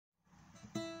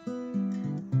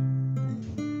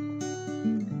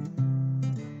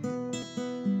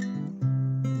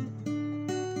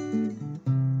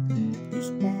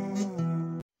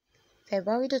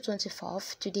February the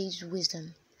 24th, today's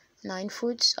wisdom. 9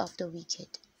 fruits of the wicked.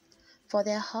 For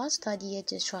their hearts studieth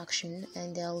destruction,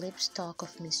 and their lips talk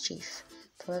of mischief.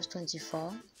 Proverbs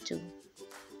 24:2.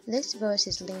 This verse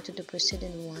is linked to the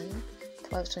preceding one,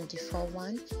 Proverbs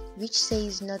 24:1, which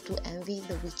says not to envy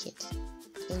the wicked.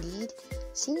 Indeed,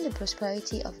 seeing the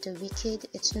prosperity of the wicked,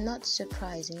 it's not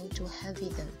surprising to envy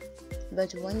them.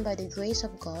 But when by the grace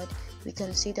of God we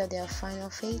consider their final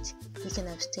fate, we can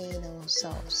abstain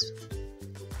ourselves.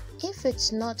 If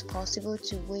it's not possible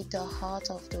to wait the heart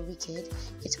of the wicked,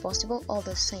 it's possible all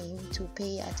the same to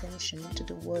pay attention to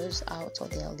the words out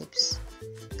of their lips.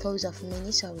 Cause of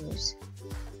many sorrows.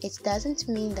 It doesn't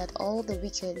mean that all the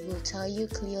wicked will tell you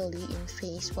clearly in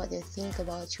face what they think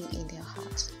about you in their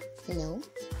hearts. No,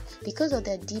 because of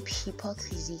their deep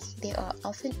hypocrisy, they are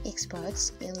often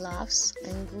experts in laughs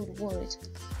and good words,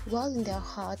 while in their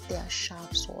heart they are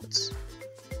sharp swords.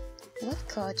 What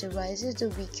characterizes the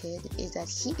wicked is that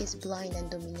he is blind and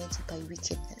dominated by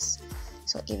wickedness.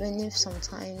 So even if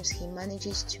sometimes he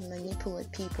manages to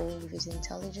manipulate people with his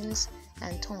intelligence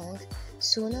and tongue,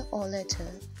 sooner or later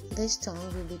this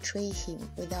tongue will betray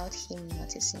him without him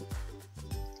noticing.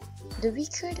 The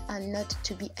wicked are not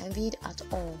to be envied at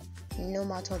all, no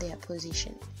matter their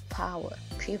position, power,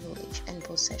 privilege, and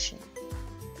possession.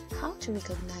 How to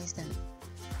recognize them?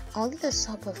 Only the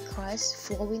sap of Christ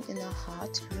flowing in our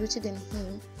heart, rooted in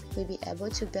Him, will be able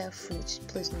to bear fruit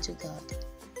pleasing to God.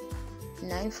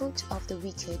 9 fruits of the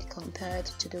wicked compared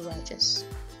to the righteous.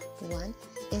 1.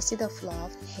 Instead of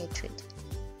love, hatred.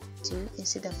 2.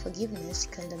 Instead of forgiveness,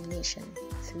 condemnation.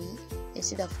 3.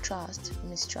 Instead of trust,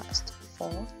 mistrust.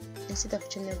 4. Instead of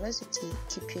generosity,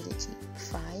 cupidity.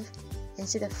 5.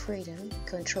 Instead of freedom,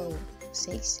 control.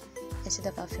 6. Instead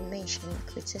of affirmation,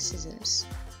 criticisms.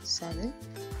 7.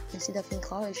 Instead of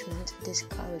encouragement,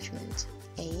 discouragement.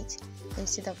 8.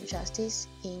 Instead of justice,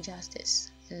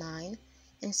 injustice. 9.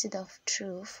 Instead of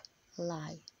truth,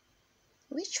 lie.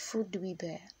 Which fruit do we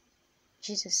bear?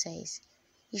 Jesus says,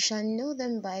 "You shall know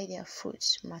them by their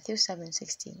fruits." Matthew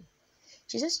 7:16.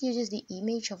 Jesus uses the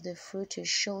image of the fruit to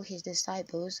show his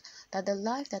disciples that the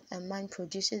life that a man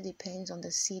produces depends on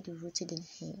the seed rooted in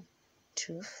him.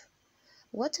 Truth.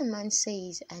 What a man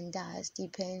says and does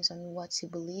depends on what he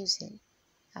believes in.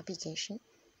 Application.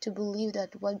 To believe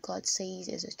that what God says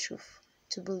is the truth.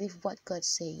 To believe what God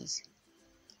says.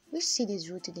 Which seed is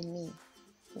rooted in me?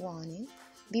 Warning.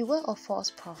 Beware of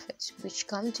false prophets, which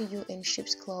come to you in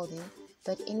sheep's clothing,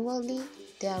 but inwardly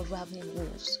they are ravening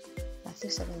wolves. Matthew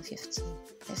 7:15.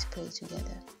 Let's pray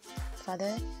together.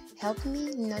 Father, help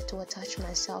me not to attach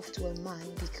myself to a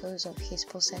man because of his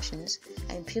possessions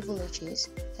and privileges,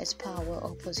 his power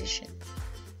or position,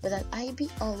 but that I be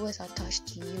always attached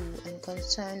to you and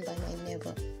concerned by my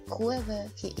neighbor, whoever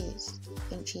he is.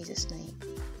 In Jesus' name,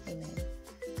 amen.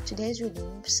 Today's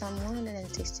reading, Psalm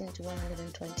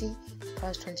 116-120,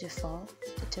 Proverbs 24,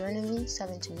 Deuteronomy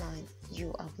 7-9.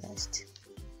 You are blessed.